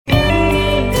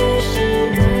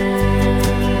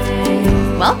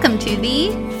welcome to the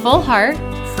Full Heart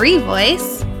Free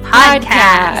Voice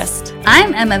Podcast.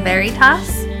 I'm Emma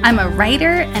Veritas. I'm a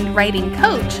writer and writing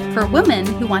coach for women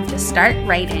who want to start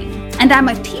writing. And I'm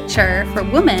a teacher for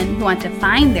women who want to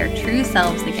find their true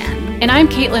selves again. And I'm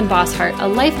Caitlin Bosshart, a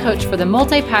life coach for the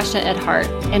multi-passionate at heart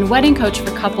and wedding coach for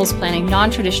couples planning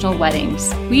non-traditional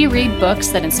weddings. We read books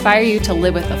that inspire you to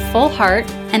live with a full heart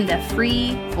and a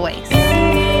free voice.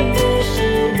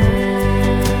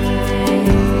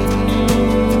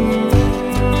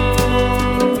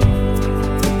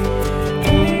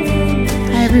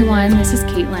 Hi everyone, this is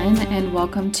Caitlin and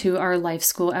welcome to our Life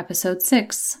School episode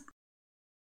 6.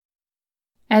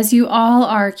 As you all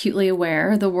are acutely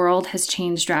aware, the world has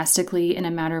changed drastically in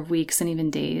a matter of weeks and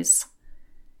even days.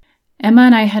 Emma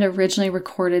and I had originally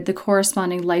recorded the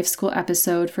corresponding Life School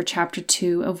episode for Chapter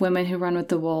 2 of Women Who Run with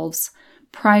the Wolves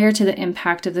prior to the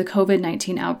impact of the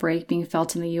COVID-19 outbreak being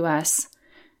felt in the U.S.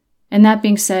 And that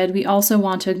being said, we also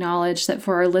want to acknowledge that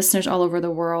for our listeners all over the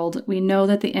world, we know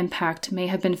that the impact may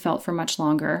have been felt for much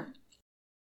longer.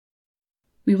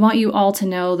 We want you all to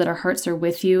know that our hearts are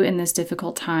with you in this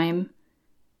difficult time.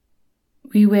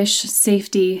 We wish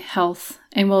safety, health,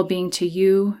 and well-being to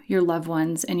you, your loved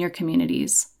ones, and your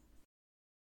communities.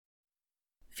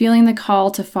 Feeling the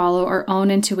call to follow our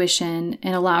own intuition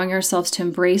and allowing ourselves to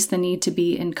embrace the need to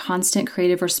be in constant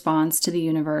creative response to the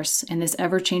universe in this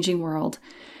ever-changing world,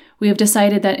 we have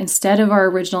decided that instead of our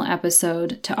original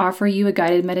episode, to offer you a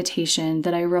guided meditation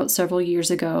that I wrote several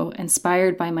years ago,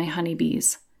 inspired by my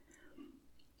honeybees.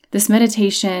 This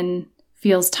meditation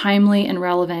feels timely and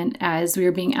relevant as we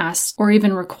are being asked or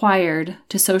even required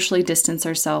to socially distance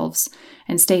ourselves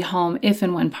and stay home if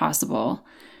and when possible.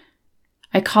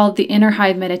 I call it the Inner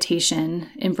Hive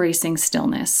Meditation, Embracing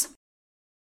Stillness.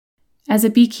 As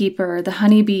a beekeeper, the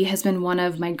honeybee has been one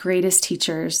of my greatest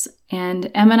teachers,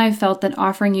 and Emma and I felt that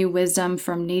offering you wisdom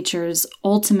from nature's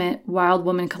ultimate wild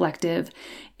woman collective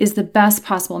is the best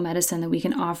possible medicine that we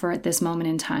can offer at this moment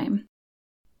in time.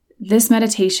 This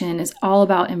meditation is all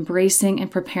about embracing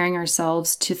and preparing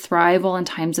ourselves to thrive while in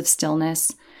times of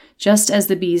stillness, just as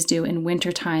the bees do in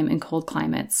wintertime and cold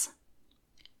climates.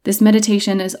 This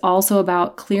meditation is also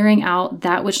about clearing out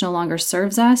that which no longer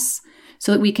serves us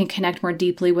so that we can connect more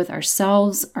deeply with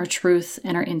ourselves, our truth,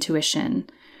 and our intuition,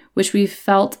 which we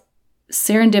felt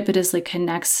serendipitously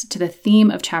connects to the theme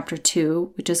of Chapter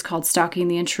 2, which is called Stalking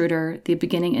the Intruder, the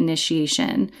Beginning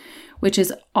Initiation, which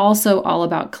is also all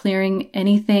about clearing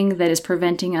anything that is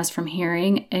preventing us from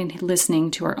hearing and listening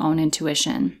to our own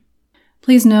intuition.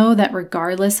 Please know that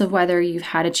regardless of whether you've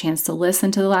had a chance to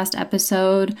listen to the last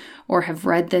episode or have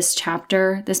read this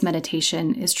chapter, this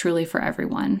meditation is truly for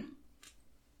everyone.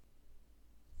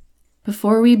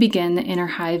 Before we begin the Inner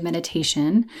Hive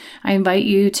meditation, I invite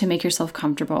you to make yourself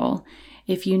comfortable.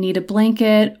 If you need a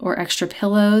blanket or extra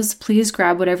pillows, please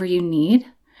grab whatever you need.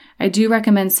 I do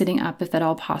recommend sitting up if at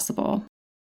all possible.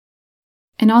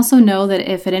 And also know that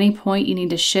if at any point you need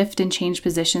to shift and change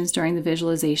positions during the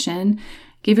visualization,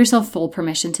 give yourself full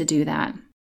permission to do that.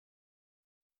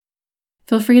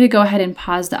 Feel free to go ahead and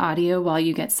pause the audio while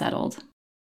you get settled.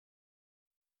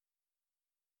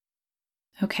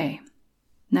 Okay,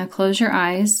 now close your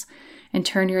eyes and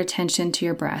turn your attention to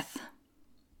your breath.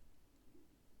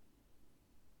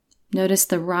 Notice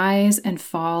the rise and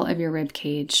fall of your rib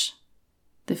cage.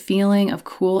 The feeling of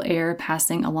cool air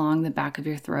passing along the back of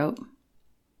your throat.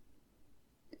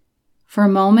 For a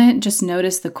moment, just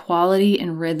notice the quality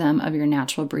and rhythm of your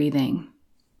natural breathing.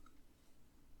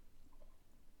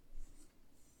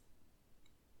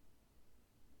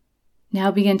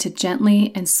 Now begin to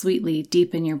gently and sweetly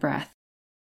deepen your breath.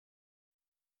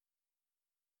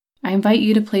 I invite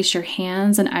you to place your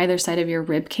hands on either side of your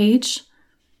rib cage.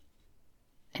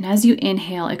 And as you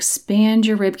inhale, expand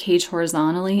your rib cage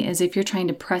horizontally as if you're trying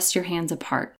to press your hands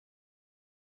apart.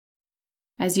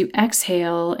 As you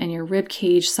exhale and your rib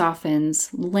cage softens,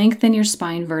 lengthen your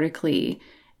spine vertically,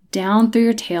 down through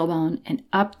your tailbone and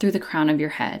up through the crown of your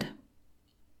head.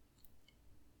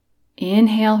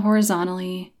 Inhale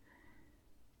horizontally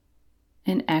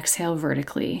and exhale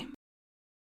vertically.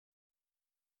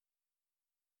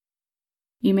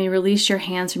 You may release your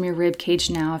hands from your rib cage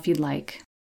now if you'd like.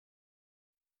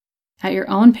 At your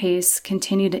own pace,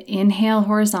 continue to inhale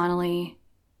horizontally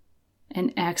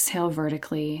and exhale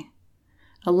vertically,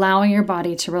 allowing your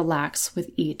body to relax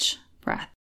with each breath.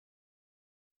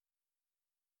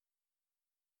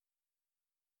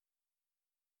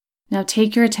 Now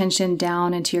take your attention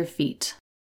down into your feet.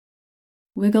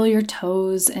 Wiggle your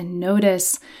toes and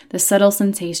notice the subtle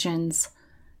sensations,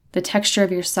 the texture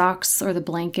of your socks or the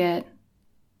blanket,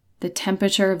 the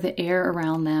temperature of the air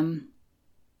around them.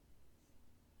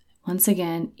 Once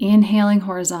again, inhaling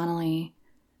horizontally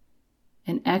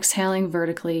and exhaling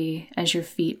vertically as your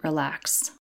feet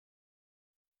relax.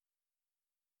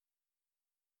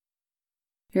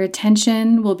 Your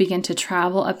attention will begin to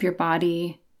travel up your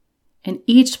body, and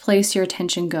each place your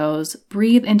attention goes,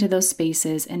 breathe into those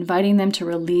spaces, inviting them to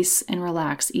release and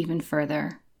relax even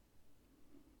further.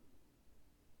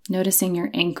 Noticing your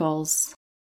ankles,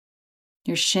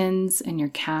 your shins and your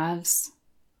calves.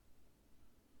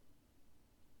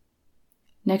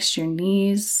 Next, your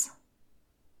knees,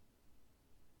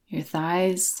 your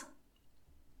thighs.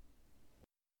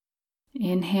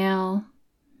 Inhale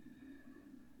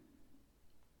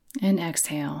and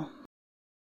exhale.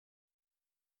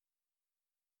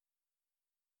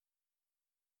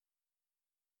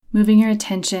 Moving your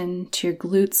attention to your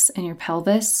glutes and your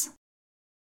pelvis.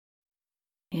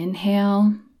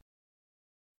 Inhale,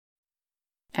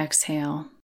 exhale.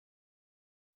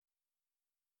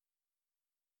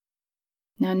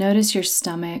 Now notice your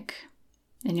stomach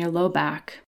and your low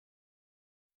back,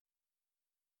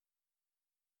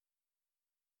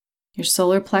 your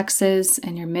solar plexus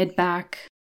and your mid-back,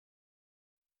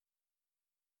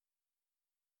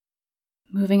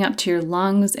 moving up to your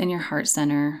lungs and your heart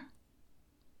center.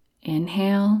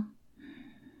 Inhale,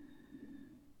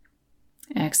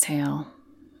 exhale.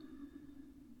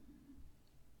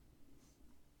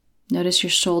 Notice your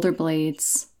shoulder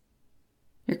blades,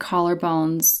 your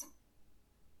collarbones,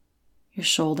 your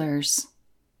shoulders.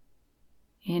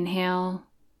 Inhale,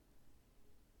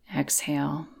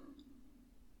 exhale.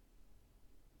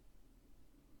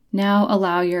 Now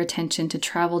allow your attention to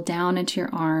travel down into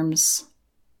your arms,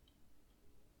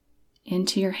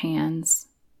 into your hands,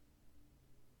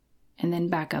 and then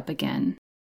back up again.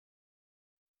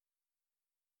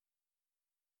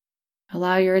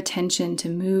 Allow your attention to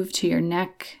move to your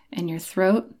neck and your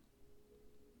throat.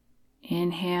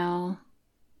 Inhale,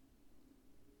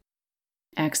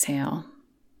 exhale.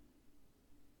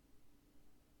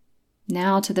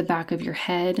 Now to the back of your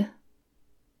head,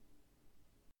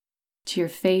 to your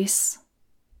face,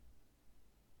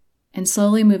 and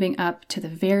slowly moving up to the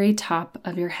very top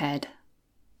of your head.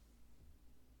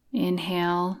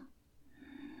 Inhale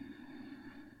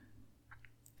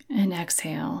and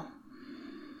exhale.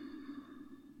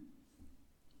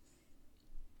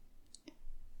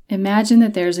 Imagine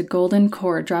that there's a golden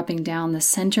cord dropping down the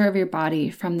center of your body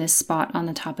from this spot on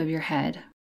the top of your head.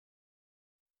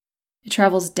 It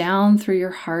travels down through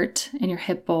your heart and your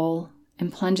hip bowl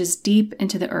and plunges deep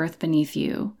into the earth beneath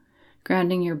you,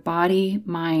 grounding your body,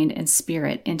 mind, and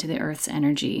spirit into the earth's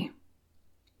energy.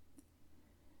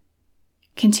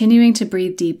 Continuing to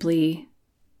breathe deeply,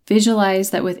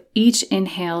 visualize that with each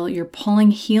inhale, you're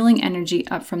pulling healing energy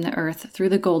up from the earth through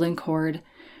the golden cord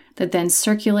that then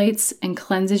circulates and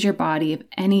cleanses your body of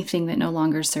anything that no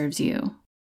longer serves you.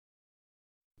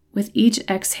 With each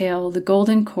exhale, the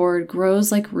golden cord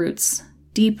grows like roots,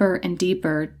 deeper and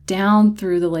deeper down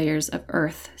through the layers of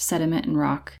earth, sediment, and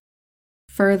rock,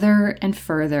 further and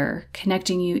further,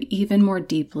 connecting you even more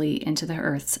deeply into the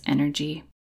earth's energy.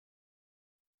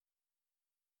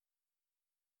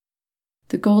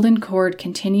 The golden cord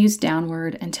continues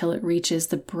downward until it reaches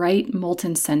the bright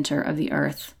molten center of the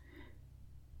earth,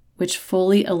 which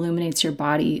fully illuminates your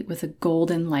body with a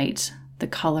golden light, the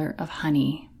color of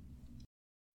honey.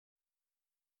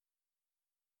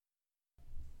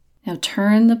 Now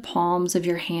turn the palms of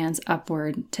your hands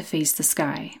upward to face the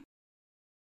sky.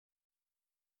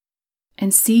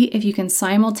 And see if you can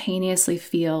simultaneously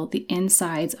feel the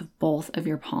insides of both of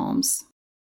your palms.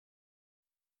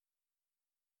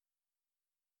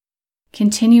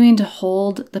 Continuing to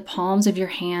hold the palms of your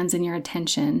hands in your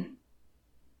attention,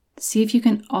 see if you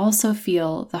can also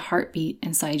feel the heartbeat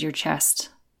inside your chest.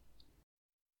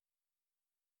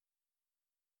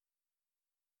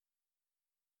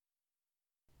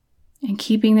 And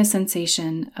keeping the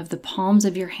sensation of the palms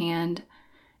of your hand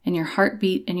and your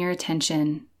heartbeat in your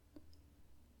attention,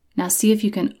 now see if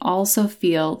you can also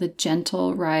feel the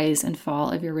gentle rise and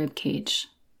fall of your rib cage.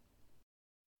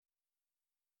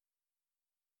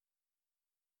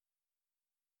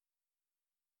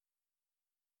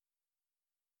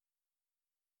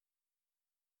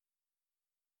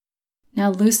 Now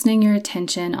loosening your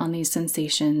attention on these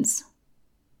sensations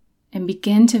and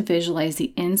begin to visualize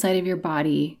the inside of your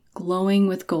body glowing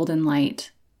with golden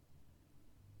light.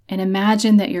 And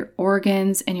imagine that your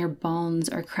organs and your bones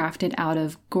are crafted out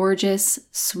of gorgeous,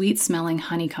 sweet-smelling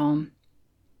honeycomb.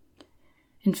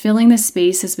 And filling the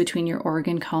spaces between your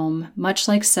organ comb, much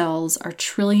like cells, are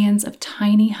trillions of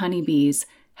tiny honeybees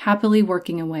happily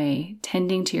working away,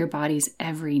 tending to your body's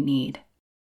every need.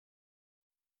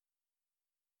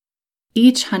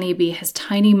 Each honeybee has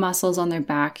tiny muscles on their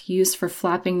back used for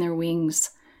flapping their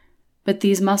wings, But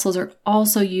these muscles are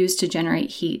also used to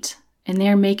generate heat, and they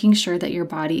are making sure that your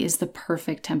body is the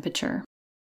perfect temperature.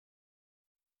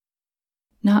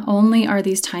 Not only are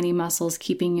these tiny muscles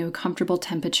keeping you a comfortable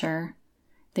temperature,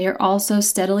 they are also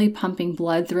steadily pumping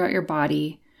blood throughout your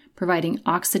body, providing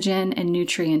oxygen and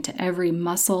nutrient to every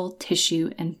muscle,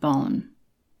 tissue, and bone.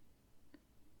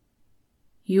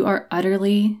 You are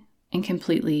utterly and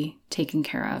completely taken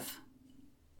care of.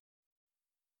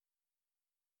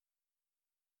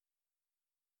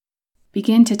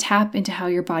 Begin to tap into how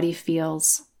your body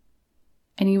feels,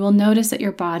 and you will notice that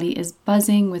your body is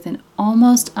buzzing with an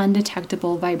almost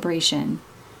undetectable vibration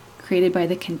created by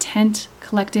the content,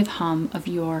 collective hum of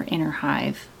your inner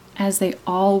hive as they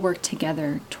all work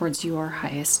together towards your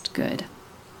highest good.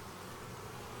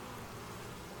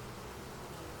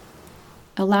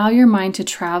 Allow your mind to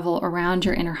travel around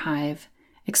your inner hive,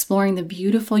 exploring the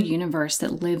beautiful universe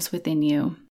that lives within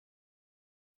you.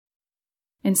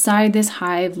 Inside this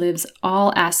hive lives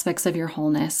all aspects of your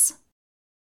wholeness,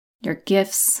 your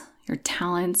gifts, your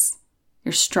talents,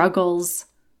 your struggles,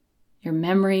 your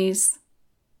memories,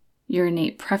 your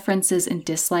innate preferences and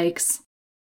dislikes,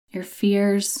 your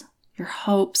fears, your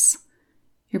hopes,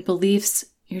 your beliefs,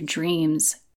 your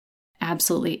dreams,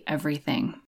 absolutely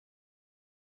everything.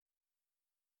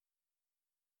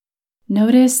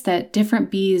 Notice that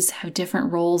different bees have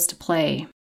different roles to play.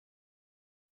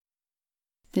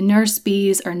 The nurse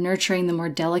bees are nurturing the more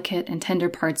delicate and tender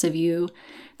parts of you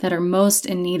that are most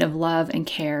in need of love and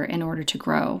care in order to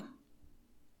grow.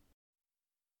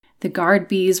 The guard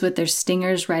bees with their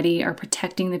stingers ready are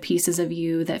protecting the pieces of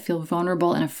you that feel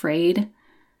vulnerable and afraid,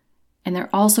 and they're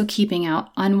also keeping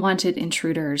out unwanted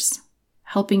intruders,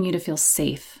 helping you to feel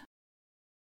safe.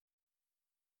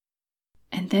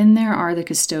 And then there are the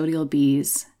custodial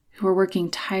bees who are working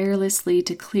tirelessly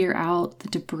to clear out the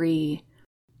debris,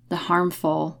 the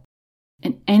harmful,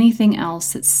 and anything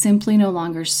else that simply no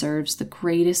longer serves the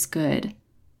greatest good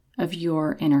of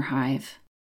your inner hive.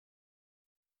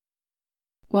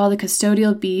 While the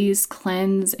custodial bees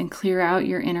cleanse and clear out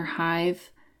your inner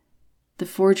hive, the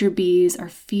forger bees are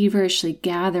feverishly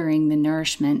gathering the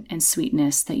nourishment and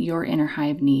sweetness that your inner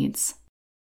hive needs.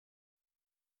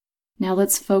 Now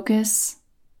let's focus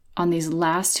on these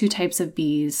last two types of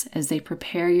bees as they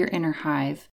prepare your inner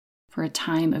hive for a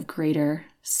time of greater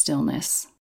stillness.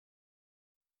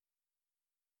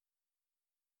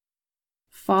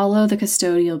 Follow the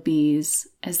custodial bees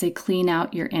as they clean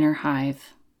out your inner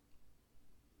hive.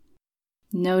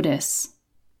 Notice,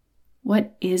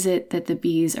 what is it that the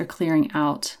bees are clearing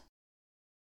out?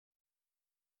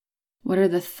 What are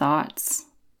the thoughts,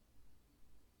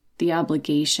 the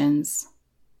obligations,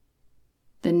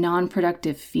 the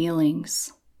non-productive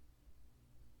feelings,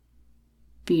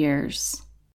 fears,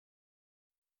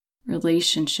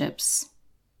 relationships,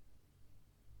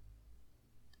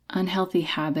 unhealthy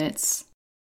habits,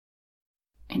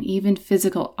 and even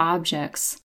physical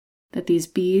objects that these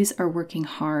bees are working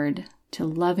hard to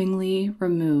lovingly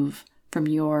remove from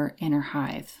your inner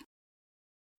hive?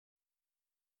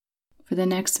 For the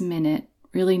next minute,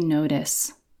 really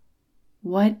notice,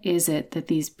 what is it that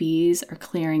these bees are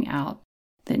clearing out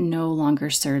that no longer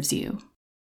serves you?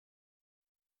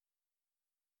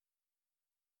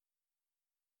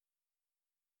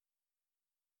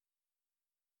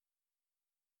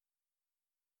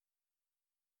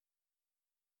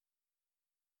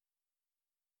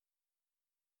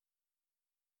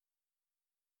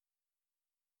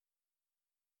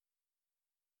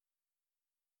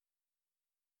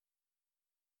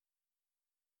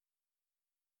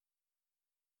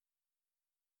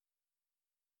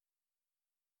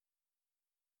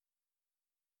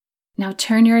 Now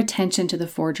turn your attention to the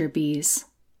forger bees.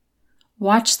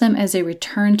 Watch them as they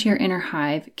return to your inner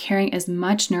hive, carrying as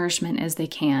much nourishment as they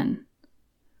can.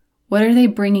 What are they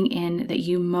bringing in that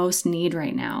you most need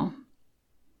right now?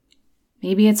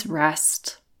 Maybe it's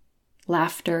rest,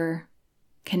 laughter,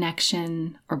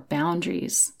 connection, or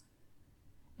boundaries.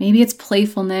 Maybe it's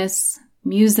playfulness,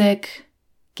 music,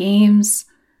 games,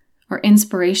 or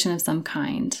inspiration of some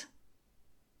kind.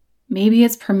 Maybe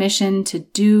it's permission to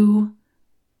do,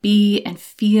 be, and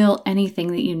feel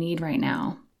anything that you need right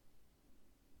now.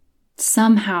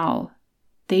 Somehow,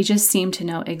 they just seem to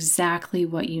know exactly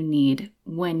what you need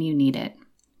when you need it.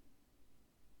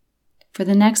 For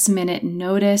the next minute,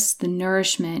 notice the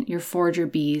nourishment your forger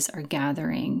bees are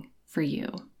gathering for you.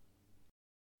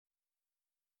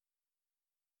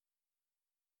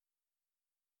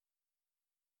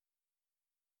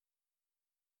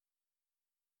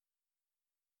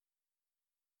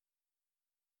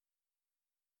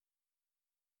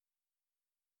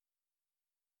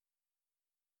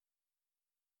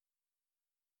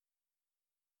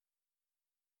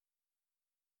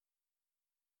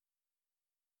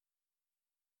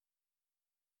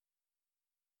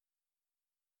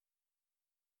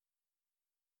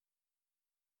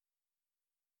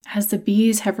 As the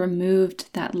bees have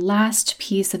removed that last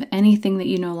piece of anything that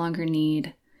you no longer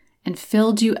need and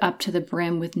filled you up to the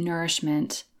brim with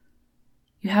nourishment,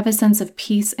 you have a sense of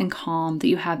peace and calm that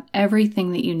you have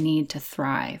everything that you need to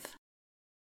thrive.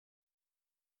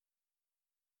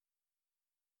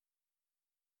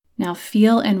 Now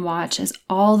feel and watch as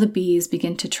all the bees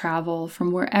begin to travel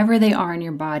from wherever they are in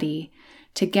your body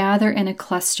to gather in a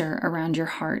cluster around your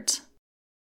heart.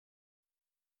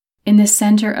 In the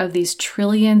center of these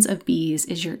trillions of bees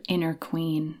is your inner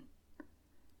queen.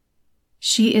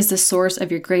 She is the source of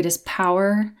your greatest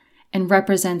power and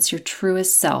represents your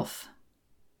truest self.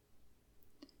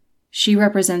 She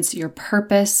represents your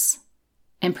purpose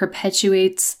and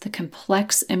perpetuates the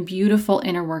complex and beautiful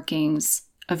inner workings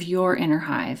of your inner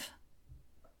hive.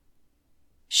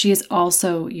 She is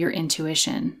also your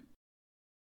intuition.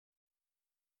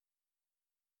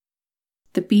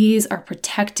 The bees are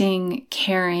protecting,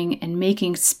 caring, and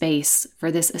making space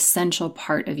for this essential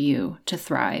part of you to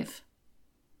thrive.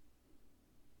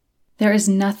 There is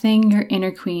nothing your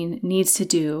inner queen needs to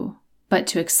do but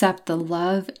to accept the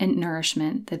love and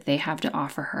nourishment that they have to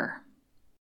offer her.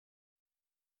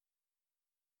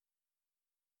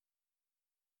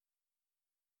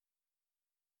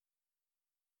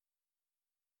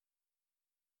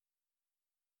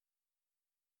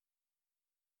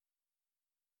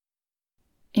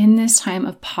 In this time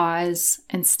of pause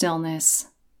and stillness,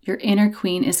 your inner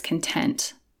queen is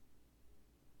content,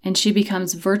 and she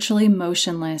becomes virtually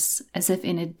motionless as if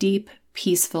in a deep,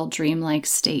 peaceful, dreamlike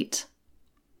state.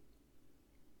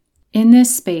 In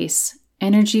this space,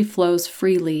 energy flows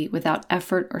freely without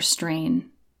effort or strain.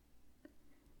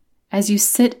 As you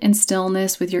sit in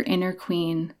stillness with your inner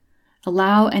queen,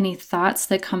 allow any thoughts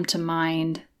that come to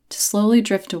mind to slowly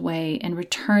drift away and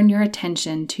return your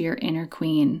attention to your inner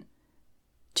queen,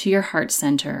 to your heart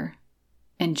center,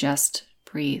 and just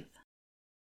breathe.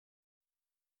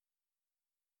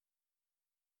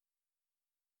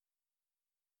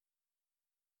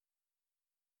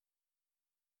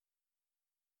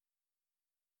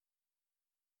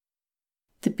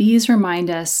 The bees remind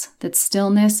us that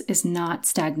stillness is not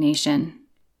stagnation,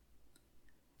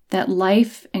 that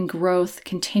life and growth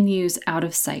continues out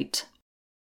of sight.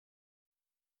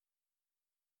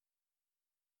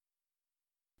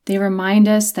 They remind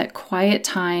us that quiet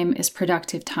time is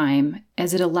productive time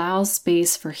as it allows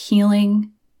space for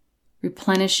healing,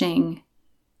 replenishing,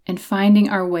 and finding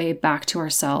our way back to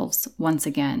ourselves once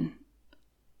again.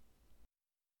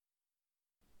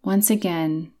 Once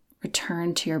again,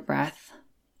 return to your breath,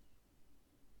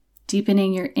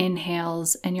 deepening your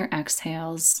inhales and your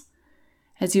exhales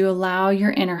as you allow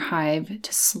your inner hive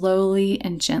to slowly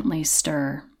and gently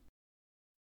stir.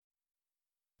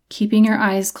 Keeping your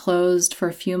eyes closed for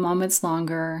a few moments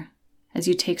longer as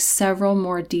you take several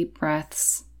more deep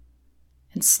breaths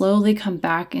and slowly come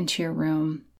back into your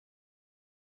room.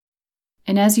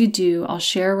 And as you do, I'll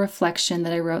share a reflection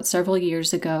that I wrote several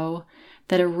years ago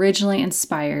that originally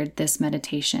inspired this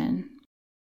meditation.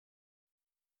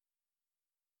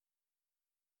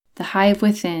 The hive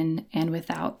within and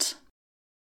without.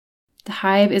 The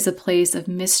hive is a place of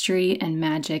mystery and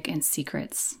magic and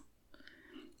secrets.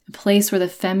 A place where the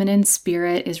feminine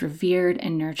spirit is revered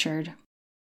and nurtured.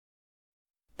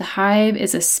 The hive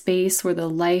is a space where the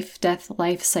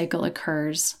life-death-life cycle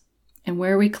occurs and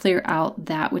where we clear out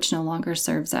that which no longer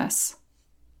serves us.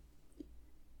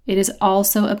 It is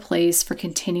also a place for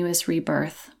continuous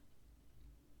rebirth.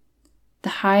 The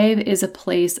hive is a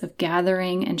place of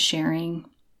gathering and sharing.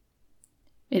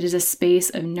 It is a space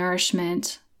of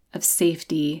nourishment, of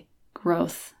safety,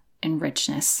 growth, and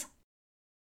richness.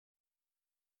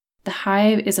 The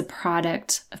hive is a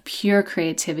product of pure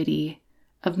creativity,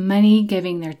 of many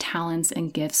giving their talents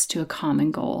and gifts to a common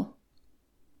goal.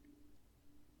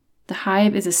 The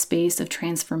hive is a space of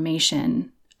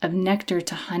transformation, of nectar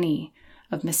to honey,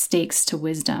 of mistakes to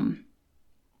wisdom.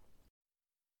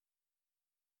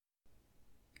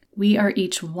 We are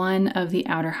each one of the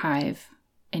outer hive,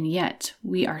 and yet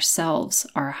we ourselves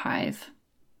are a hive.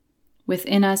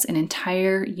 Within us, an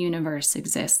entire universe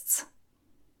exists.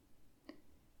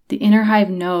 The inner hive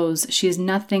knows she is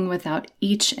nothing without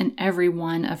each and every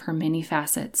one of her many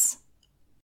facets.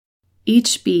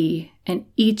 Each bee and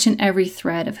each and every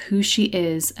thread of who she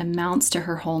is amounts to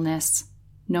her wholeness,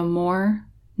 no more,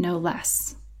 no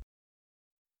less.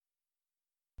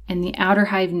 And the outer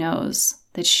hive knows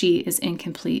that she is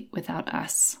incomplete without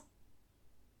us.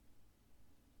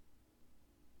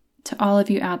 To all of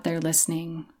you out there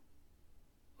listening,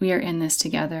 we are in this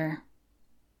together.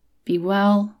 Be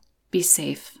well, be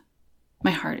safe.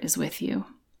 My heart is with you.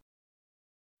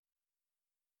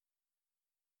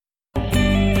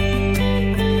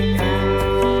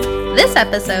 This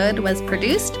episode was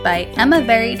produced by Emma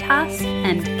Veritas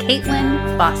and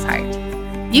Caitlin Bosshart.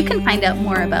 You can find out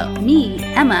more about me,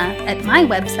 Emma, at my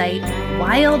website,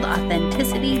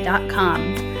 wildauthenticity.com,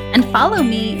 and follow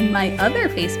me in my other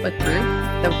Facebook group,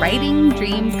 the Writing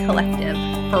Dream Collective,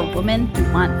 for women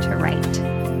who want to write.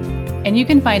 And you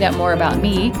can find out more about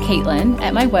me, Caitlin,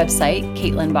 at my website,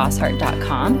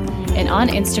 caitlinbosshart.com, and on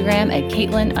Instagram at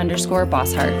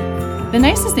Caitlin_Bosshart. The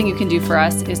nicest thing you can do for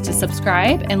us is to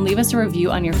subscribe and leave us a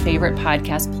review on your favorite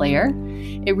podcast player.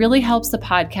 It really helps the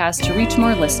podcast to reach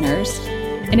more listeners.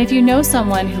 And if you know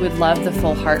someone who would love the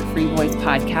Full Heart Free Voice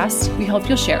podcast, we hope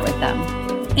you'll share it with them.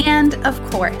 And of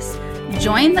course,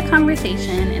 join the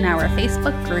conversation in our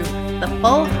Facebook group, the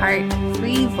Full Heart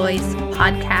Free Voice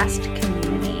podcast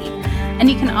community. And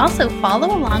you can also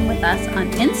follow along with us on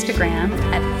Instagram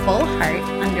at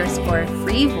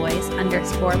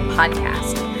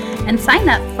fullheart_freevoice_podcast. And sign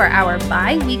up for our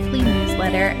bi-weekly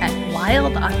newsletter at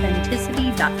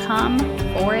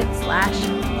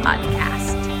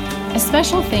wildauthenticity.com/podcast. A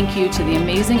special thank you to the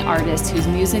amazing artists whose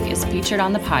music is featured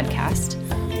on the podcast: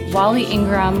 Wally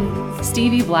Ingram,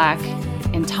 Stevie Black,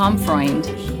 and Tom Freund.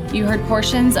 You heard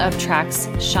portions of tracks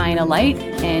Shine a Light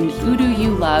and Who Do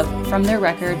You Love from their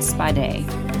record Spade.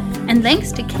 And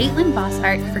thanks to Caitlin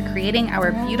Bosshart for creating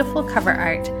our beautiful cover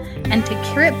art, and to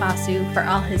Kirit Basu for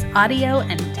all his audio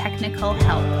and technical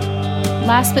help.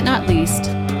 Last but not least,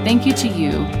 thank you to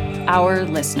you, our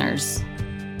listeners.